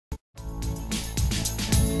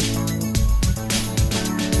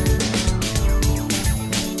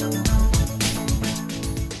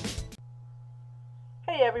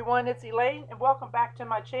everyone, it's Elaine and welcome back to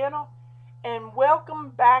my channel and welcome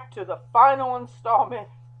back to the final installment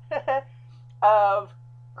of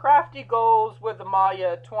Crafty Goals with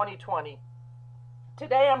Amaya 2020.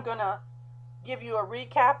 Today I'm going to give you a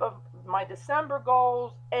recap of my December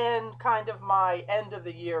goals and kind of my end of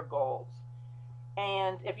the year goals.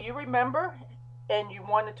 And if you remember and you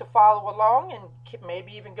wanted to follow along and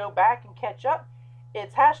maybe even go back and catch up,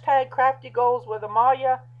 it's hashtag Crafty Goals with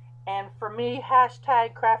Amaya. And for me,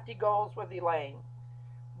 hashtag Crafty Goals with Elaine.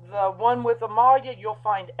 The one with Amalia, you'll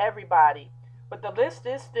find everybody. But the list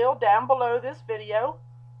is still down below this video.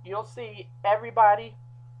 You'll see everybody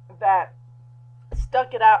that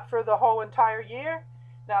stuck it out for the whole entire year.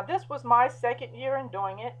 Now, this was my second year in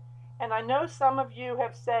doing it. And I know some of you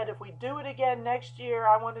have said, if we do it again next year,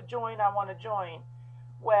 I want to join, I want to join.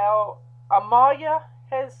 Well, Amalia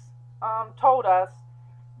has told us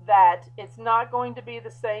that it's not going to be the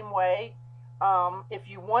same way. If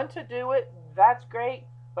you want to do it, that's great,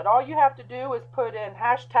 but all you have to do is put in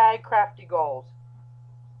hashtag Crafty Goals.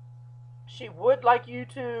 She would like you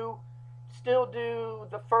to still do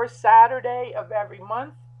the first Saturday of every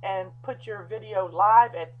month and put your video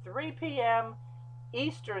live at 3 p.m.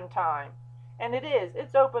 Eastern time. And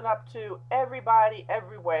it's open up to everybody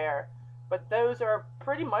everywhere, but those are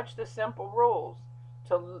pretty much the simple rules.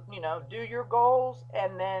 To, do your goals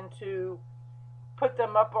and then to put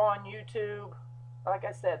them up on YouTube, like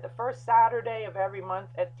I said, the first Saturday of every month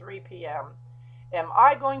at 3 p.m. Am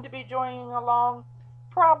I going to be joining along?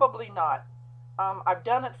 Probably not. I've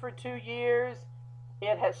done it for 2 years.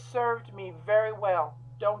 It has served me very well.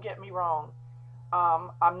 Don't get me wrong.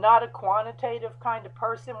 I'm not a quantitative kind of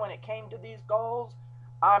person when it came to these goals.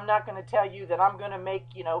 I'm not going to tell you that I'm going to make,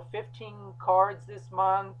 15 cards this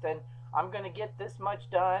month and I'm going to get this much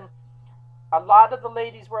done. A lot of the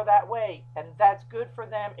ladies were that way, and that's good for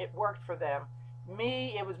them. It worked for them.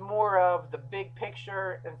 Me, it was more of the big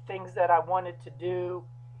picture and things that I wanted to do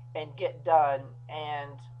and get done.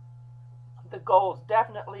 And the goals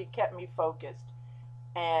definitely kept me focused,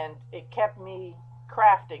 and it kept me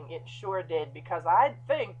crafting. It sure did, because I'd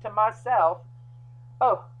think to myself,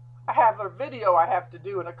 oh, I have a video I have to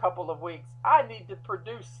do in a couple of weeks. I need to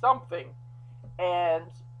produce something. And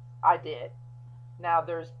I did. Now,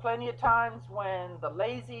 there's plenty of times when the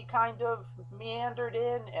lazy kind of meandered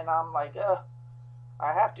in, and I'm like,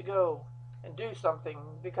 I have to go and do something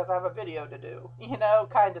because I have a video to do,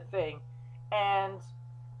 kind of thing. And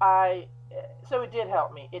so it did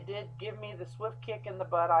help me. It did give me the swift kick in the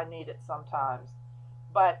butt I needed sometimes.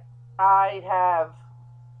 But I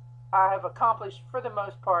have accomplished, for the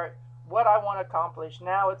most part, what I want to accomplish.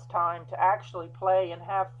 Now it's time to actually play and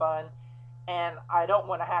have fun. And I don't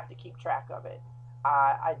want to have to keep track of it.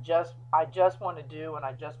 I just want to do, and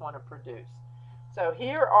I just want to produce. So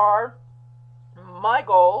here are my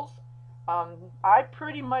goals. I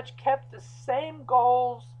pretty much kept the same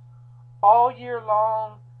goals all year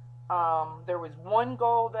long. There was one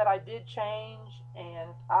goal that I did change, and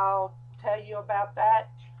I'll tell you about that.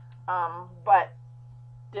 But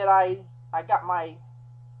I got my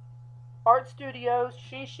art studios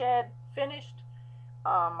she shed finished.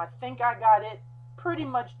 I think I got it pretty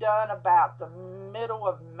much done about the middle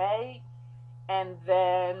of May, and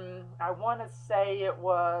then I want to say it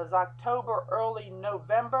was October, early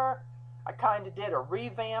November, I kind of did a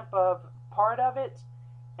revamp of part of it,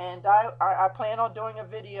 and I plan on doing a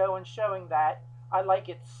video and showing that. I like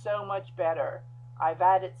it so much better. I've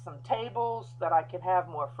added some tables that I can have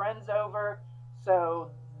more friends over, so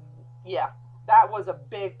yeah, that was a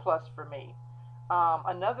big plus for me.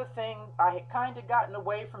 Another thing, I had kind of gotten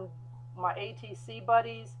away from my ATC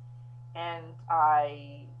buddies, and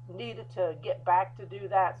I needed to get back to do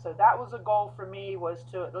that. So that was a goal for me, was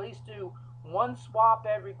to at least do one swap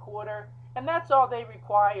every quarter. And that's all they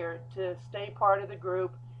require to stay part of the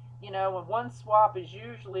group. And one swap is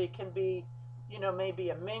usually, can be, maybe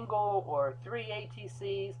a mingle or 3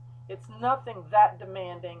 ATCs. It's nothing that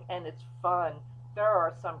demanding, and it's fun. There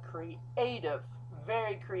are some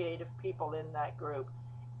very creative people in that group,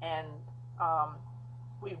 and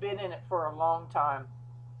we've been in it for a long time.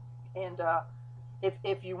 And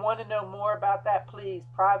if you want to know more about that, please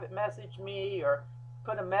private message me or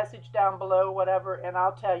put a message down below, whatever, and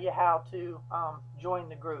I'll tell you how to join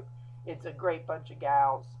the group. It's a great bunch of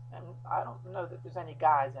gals, and I don't know that there's any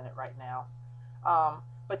guys in it right now.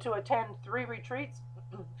 But to attend 3 retreats,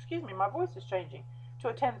 excuse me, my voice is changing. To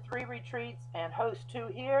attend 3 retreats and host 2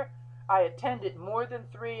 here, I attended more than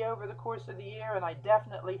 3 over the course of the year, and I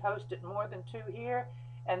definitely hosted more than 2 here,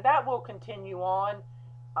 and that will continue on.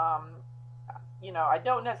 I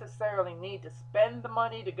don't necessarily need to spend the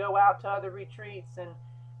money to go out to other retreats,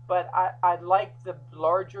 but I like the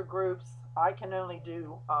larger groups. I can only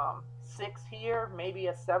do 6 here, maybe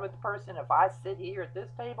a 7th person if I sit here at this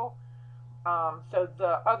table. So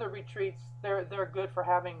the other retreats, they're good for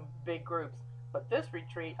having big groups. But this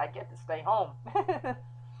retreat, I get to stay home.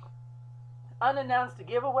 Unannounced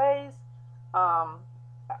giveaways, um,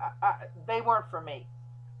 they weren't for me.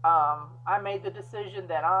 I made the decision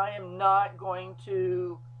that I am not going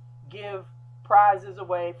to give prizes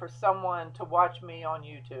away for someone to watch me on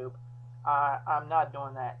YouTube. I'm not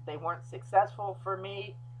doing that. They weren't successful for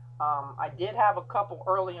me. I did have a couple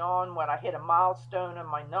early on when I hit a milestone in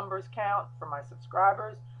my numbers count for my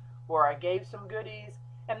subscribers where I gave some goodies,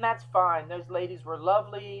 and that's fine. Those ladies were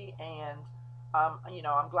lovely, and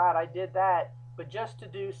I'm glad I did that. But just to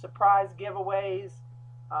do surprise giveaways,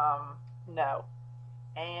 no.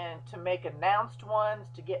 And to make announced ones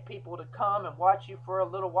to get people to come and watch you for a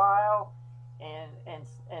little while and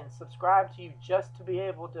subscribe to you just to be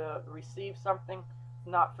able to receive something,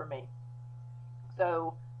 not for me.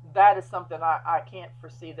 So that is something I can't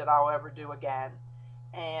foresee that I'll ever do again.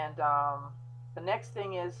 And the next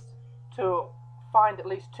thing is to find at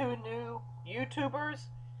least 2 new YouTubers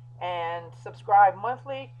and subscribe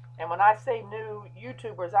monthly. And when I say new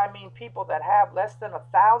YouTubers, I mean people that have less than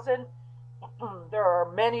 1,000. There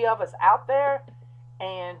are many of us out there,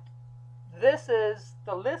 and this is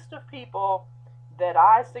the list of people that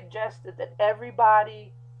I suggested that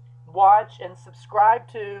everybody watch and subscribe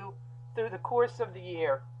to through the course of the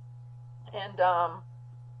year. And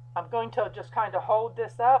I'm going to just kind of hold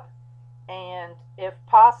this up, and if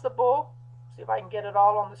possible, see if I can get it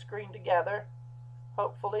all on the screen together.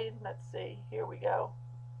 Hopefully, let's see, here we go.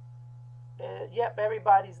 Yep,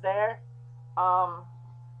 everybody's there.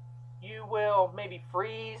 You will maybe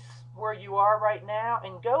freeze where you are right now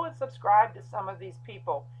and go and subscribe to some of these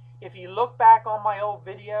people. If you look back on my old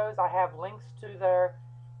videos, I have links to their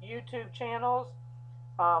YouTube channels.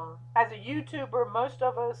 As a YouTuber, most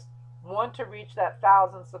of us want to reach that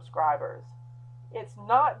 1,000 subscribers. It's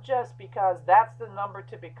not just because that's the number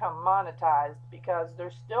to become monetized, because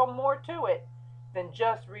there's still more to it than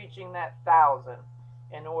just reaching that 1,000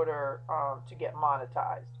 in order to get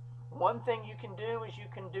monetized. One thing you can do is you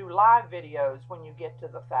can do live videos when you get to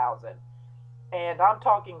the 1,000. And I'm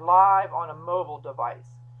talking live on a mobile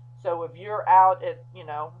device. So if you're out at,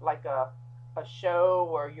 like a show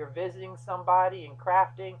or you're visiting somebody and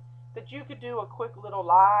crafting, that you could do a quick little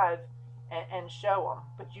live and show them.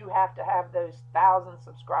 But you have to have those 1,000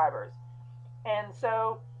 subscribers. And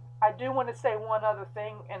so I do want to say one other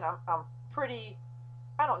thing, and I'm pretty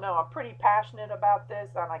passionate about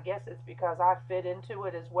this, and I guess it's because I fit into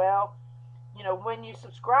it as well. When you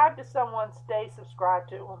subscribe to someone, stay subscribed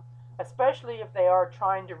to them, especially if they are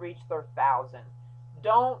trying to reach their 1,000.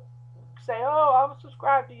 Don't say, oh, I'm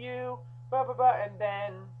subscribed to you, blah, blah, blah, and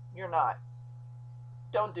then you're not.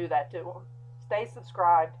 Don't do that to them. Stay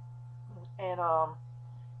subscribed, and,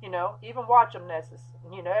 even watch them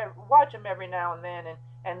watch them every now and then,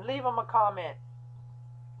 and leave them a comment.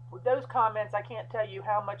 With those comments, I can't tell you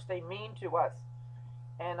how much they mean to us.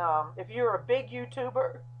 And if you're a big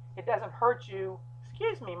YouTuber, it doesn't hurt you.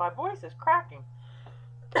 Excuse me, my voice is cracking.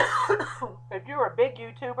 If you're a big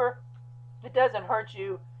YouTuber, it doesn't hurt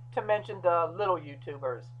you to mention the little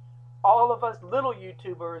YouTubers. All of us little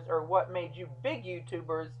YouTubers are what made you big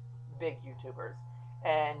YouTubers, big YouTubers.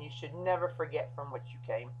 And you should never forget from which you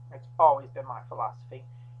came. It's always been my philosophy.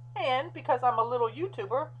 And because I'm a little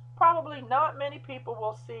YouTuber, probably not many people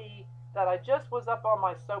will see that I just was up on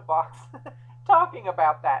my soapbox talking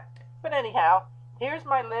about that. But anyhow, here's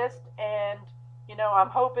my list, and I'm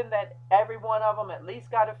hoping that every one of them at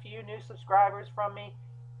least got a few new subscribers from me,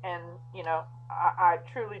 and I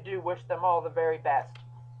truly do wish them all the very best.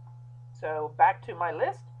 So back to my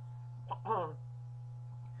list.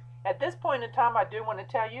 At this point in time, I do want to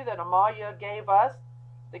tell you that Amalia gave us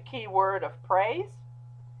the keyword of praise,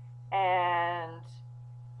 and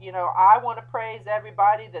I want to praise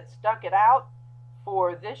everybody that stuck it out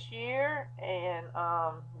for this year and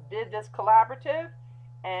did this collaborative.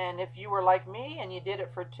 And if you were like me and you did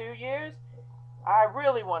it for 2 years, I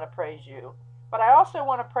really want to praise you. But I also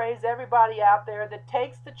want to praise everybody out there that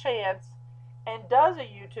takes the chance and does a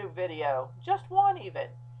YouTube video, just one even.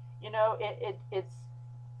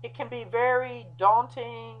 It can be very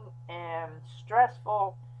daunting and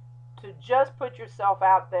stressful to just put yourself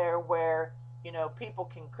out there where people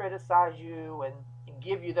can criticize you and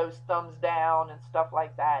give you those thumbs down and stuff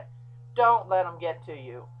like that. Don't let them get to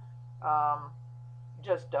you.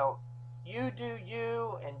 Just don't. You do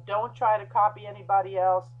you, and don't try to copy anybody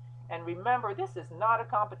else. And remember, this is not a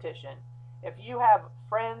competition. If you have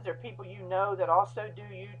friends or people that also do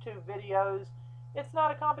YouTube videos, It's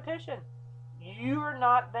not a competition. You're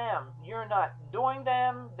not them. You're not doing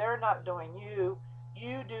them. They're not doing you.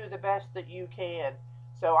 You do the best that you can.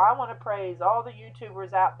 So I want to praise all the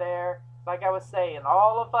YouTubers out there. Like I was saying,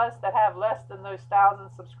 all of us that have less than those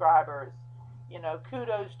 1,000 subscribers. You know,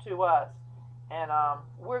 kudos to us. And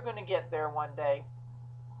we're going to get there one day.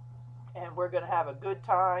 And we're going to have a good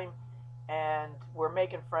time. And we're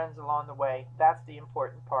making friends along the way. That's the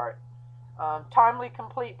important part. Timely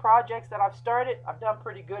complete projects that I've started, I've done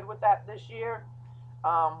pretty good with that this year.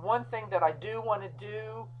 One thing that I do want to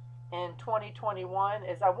do in 2021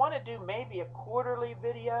 is I want to do maybe a quarterly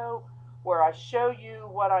video where I show you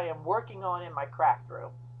what I am working on in my craft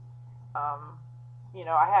room. You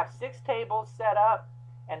know, I have 6 tables set up,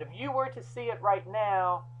 and if you were to see it right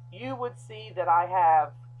now, you would see that I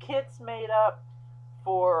have kits made up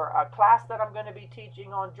for a class that I'm going to be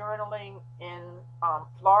teaching on journaling in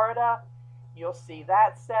Florida. You'll see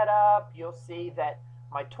that set up. You'll see that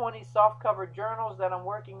my 20 soft-cover journals that I'm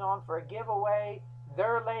working on for a giveaway,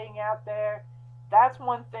 they're laying out there. That's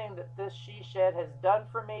one thing that this She Shed has done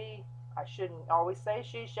for me. I shouldn't always say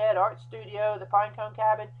She Shed, Art Studio, the Pinecone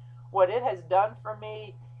Cabin. What it has done for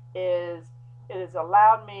me is it has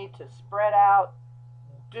allowed me to spread out,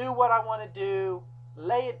 do what I want to do,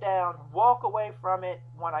 lay it down, walk away from it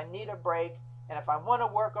when I need a break, and if I want to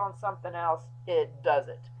work on something else, it does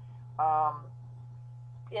it.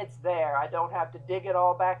 It's there. I don't have to dig it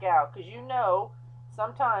all back out, because you know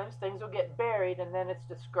sometimes things will get buried and then it's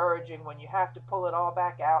discouraging when you have to pull it all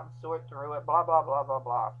back out and sort through it, blah blah blah blah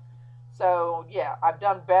blah. So yeah, I've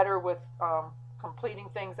done better with completing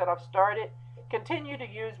things that I've started. Continue to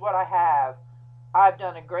use what I have. I've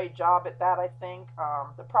done a great job at that, I think.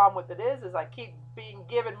 The problem with it is I keep being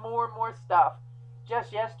given more and more stuff.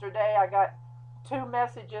 Just yesterday I got 2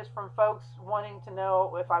 messages from folks wanting to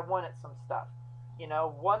know if I wanted some stuff. You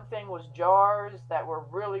know, one thing was jars that were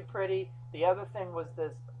really pretty. The other thing was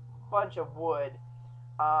this bunch of wood.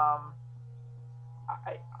 I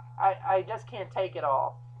just can't take it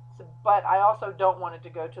all. So, but I also don't want it to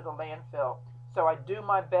go to the landfill. So I do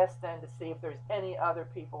my best then to see if there's any other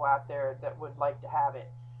people out there that would like to have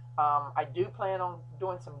it. I do plan on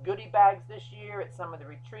doing some goodie bags this year at some of the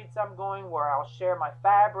retreats I'm going, where I'll share my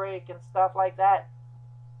fabric and stuff like that.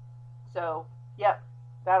 So, yep,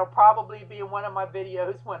 that'll probably be in one of my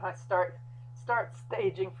videos when I start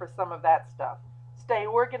staging for some of that stuff. Stay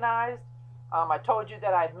organized. I told you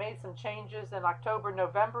that I had made some changes in October,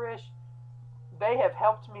 November-ish. They have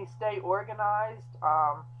helped me stay organized.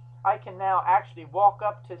 I can now actually walk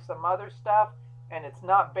up to some other stuff and it's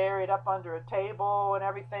not buried up under a table and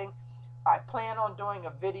everything. I plan on doing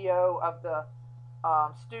a video of the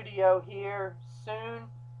studio here soon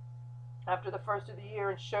after the first of the year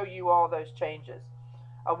and show you all those changes.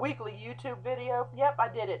 A weekly YouTube video, yep, I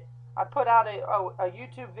did it. I put out a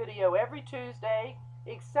YouTube video every Tuesday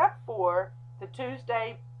except for the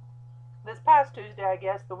Tuesday, this past Tuesday I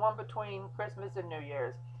guess, the one between Christmas and New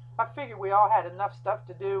Year's. I figured we all had enough stuff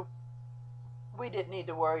to do. We didn't need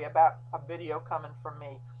to worry about a video coming from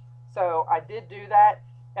me. So I did do that,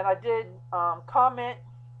 and I did comment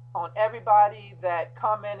on everybody that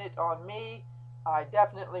commented on me. I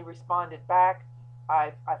definitely responded back.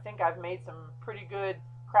 I think I've made some pretty good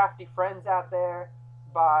crafty friends out there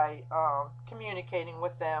by communicating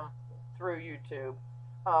with them through YouTube.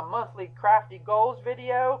 Monthly crafty goals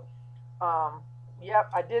video.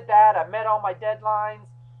 Yep, I did that. I met all my deadlines.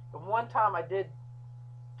 The one time I did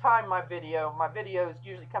time my video. My videos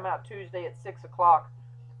usually come out Tuesday at 6 o'clock.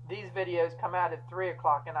 These videos come out at 3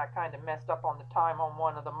 o'clock, and I kind of messed up on the time on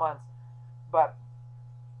one of the months. But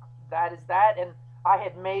that is that. And I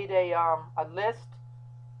had made a list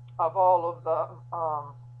of all of the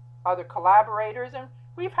other collaborators, and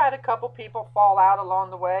we've had a couple people fall out along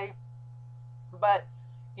the way. But,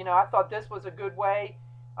 you know, I thought this was a good way.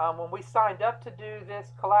 When we signed up to do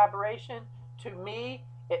this collaboration, to me,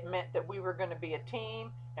 it meant that we were going to be a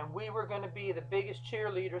team, and we were going to be the biggest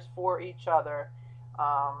cheerleaders for each other.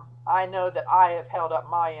 I know that I have held up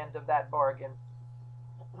my end of that bargain.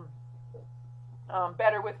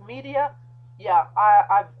 Better with media, yeah,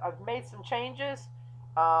 I've made some changes.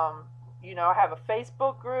 You know, I have a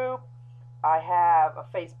Facebook group, I have a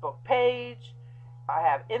Facebook page, I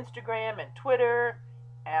have Instagram and Twitter,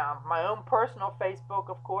 and my own personal Facebook,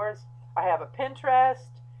 of course. I have a Pinterest,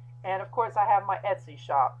 and of course I have my Etsy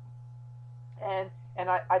shop. And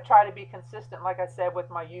I try to be consistent, like I said, with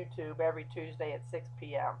my YouTube every Tuesday at 6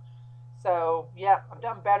 p.m. So, yeah, I've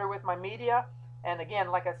done better with my media. And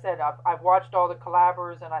again, like I said, I've watched all the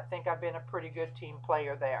collabers, and I think I've been a pretty good team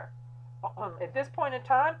player there. At this point in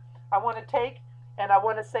time, I want to take and I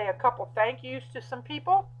want to say a couple thank yous to some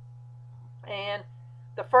people. And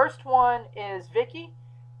the first one is Vicky.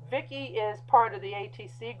 Vicky is part of the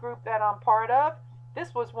ATC group that I'm part of.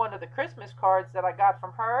 This was one of the Christmas cards that I got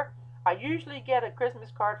from her. I usually get a Christmas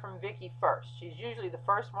card from Vicky first. She's usually the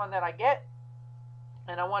first one that I get,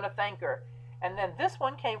 and I want to thank her. And then this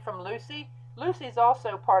one came from Lucy. Lucy's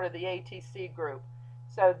also part of the ATC group.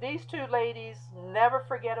 So these two ladies never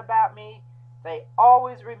forget about me. They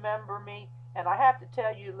always remember me. And I have to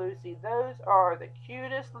tell you, Lucy, those are the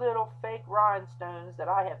cutest little fake rhinestones that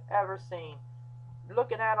I have ever seen.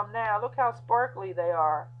 Looking at them now, look how sparkly they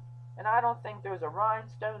are. And I don't think there's a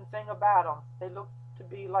rhinestone thing about them. They look to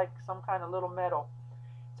be like some kind of little metal.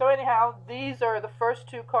 So anyhow, these are the first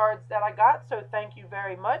two cards that I got, so thank you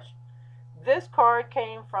very much. This card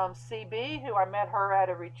came from CB, who I met her at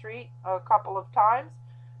a retreat a couple of times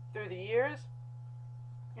through the years.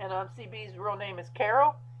 And CB's real name is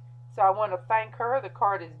Carol. So I want to thank her. The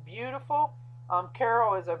card is beautiful.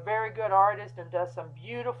 Carol is a very good artist and does some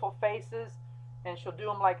beautiful faces. And she'll do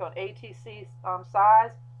them like on ATC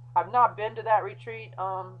size. I've not been to that retreat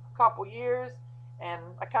a couple years. And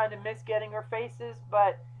I kind of miss getting her faces.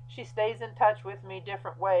 But she stays in touch with me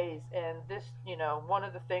different ways. And this, one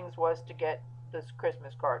of the things was to get this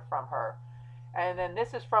Christmas card from her. And then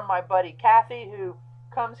this is from my buddy Kathy, who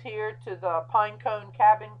comes here to the Pinecone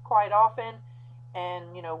Cabin quite often. And,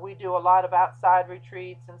 we do a lot of outside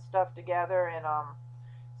retreats and stuff together. And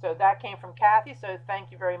so that came from Kathy. So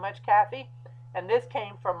thank you very much, Kathy. And this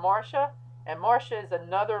came from Marcia. And Marcia is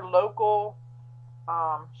another local,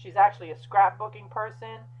 she's actually a scrapbooking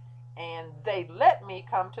person. And they let me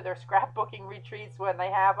come to their scrapbooking retreats when they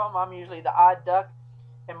have them. I'm usually the odd duck.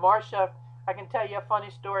 And Marcia, I can tell you a funny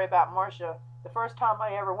story about Marcia. The first time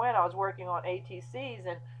I ever went, I was working on ATCs,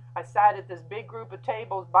 and I sat at this big group of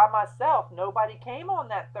tables by myself. Nobody came on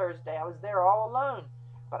that Thursday. I was there all alone.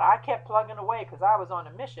 But I kept plugging away because I was on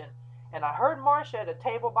a mission. And I heard Marcia at a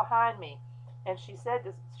table behind me, and she said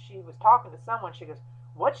this, she was talking to someone. She goes,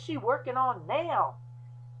 "What's she working on now?"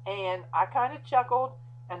 And I kind of chuckled,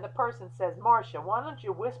 and the person says, "Marcia, why don't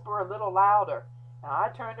you whisper a little louder?" And I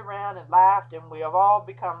turned around and laughed, and we have all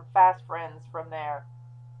become fast friends from there.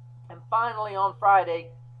 And finally on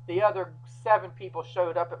Friday, the other 7 people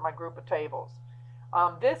showed up at my group of tables.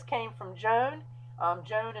 This came from Joan,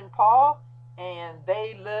 Joan and Paul, and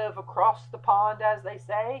they live across the pond, as they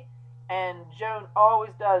say. And Joan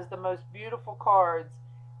always does the most beautiful cards.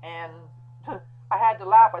 And I had to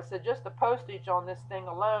laugh. I said, just the postage on this thing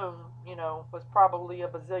alone, was probably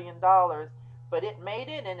 $1 bazillion. But it made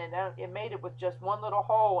it, and it made it with just one little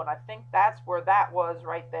hole. And I think that's where that was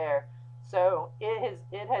right there. So it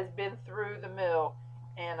has been through the mill,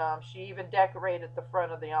 and she even decorated the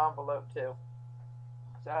front of the envelope too.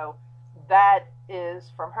 So that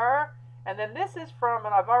is from her. And then this is from,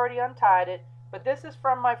 and I've already untied it, but this is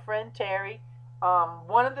from my friend Terry.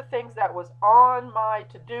 One of the things that was on my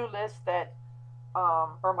to-do list that,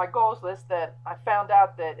 or my goals list that I found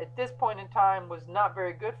out that at this point in time was not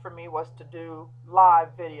very good for me was to do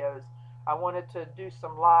live videos. I wanted to do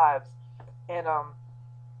some lives. And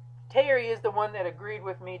Terry is the one that agreed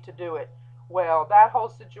with me to do it. Well, that whole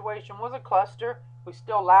situation was a cluster. We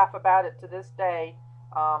still laugh about it to this day.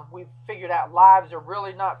 We've figured out lives are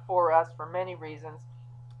really not for us for many reasons.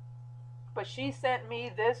 But she sent me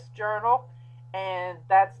this journal, and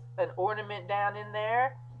that's an ornament down in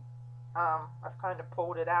there. I've kind of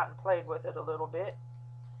pulled it out and played with it a little bit.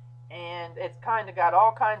 And it's kind of got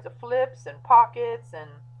all kinds of flips and pockets and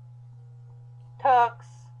tucks.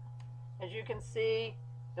 As you can see,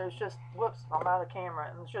 there's just, whoops, I'm out of camera,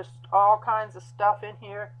 and there's just all kinds of stuff in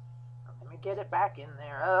here. Let me get it back in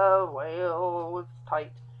there. Oh, well, it's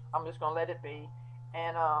tight. I'm just going to let it be.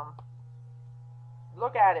 And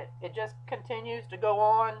look at it. It just continues to go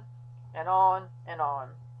on and on and on.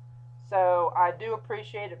 So I do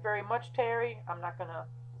appreciate it very much, Terry. I'm not going to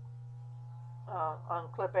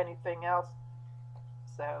unclip anything else.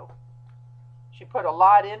 So she put a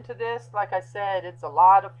lot into this. Like I said, it's a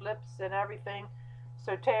lot of flips and everything.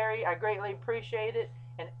 So Terry, I greatly appreciate it.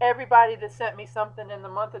 And everybody that sent me something in the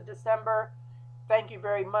month of December, thank you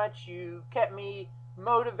very much. You kept me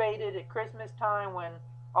motivated at Christmas time when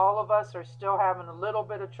all of us are still having a little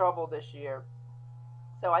bit of trouble this year.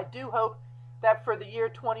 So I do hope that for the year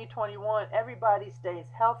 2021, everybody stays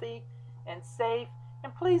healthy and safe.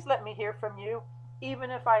 And please let me hear from you. Even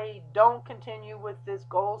if I don't continue with this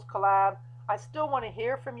goals collab, I still want to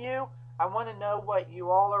hear from you. I want to know what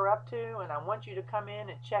you all are up to, and I want you to come in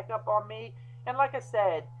and check up on me. And like I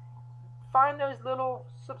said, find those little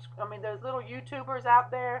YouTubers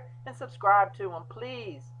out there and subscribe to them,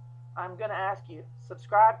 please. I'm going to ask you,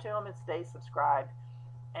 subscribe to them and stay subscribed.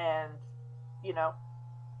 And,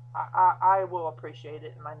 I will appreciate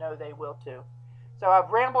it, and I know they will too. So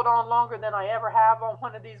I've rambled on longer than I ever have on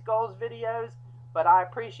one of these goals videos, but I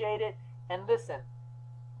appreciate it. And listen,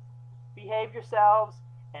 behave yourselves,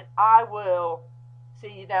 and I will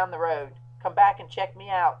see you down the road. Come back and check me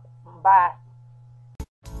out. Bye.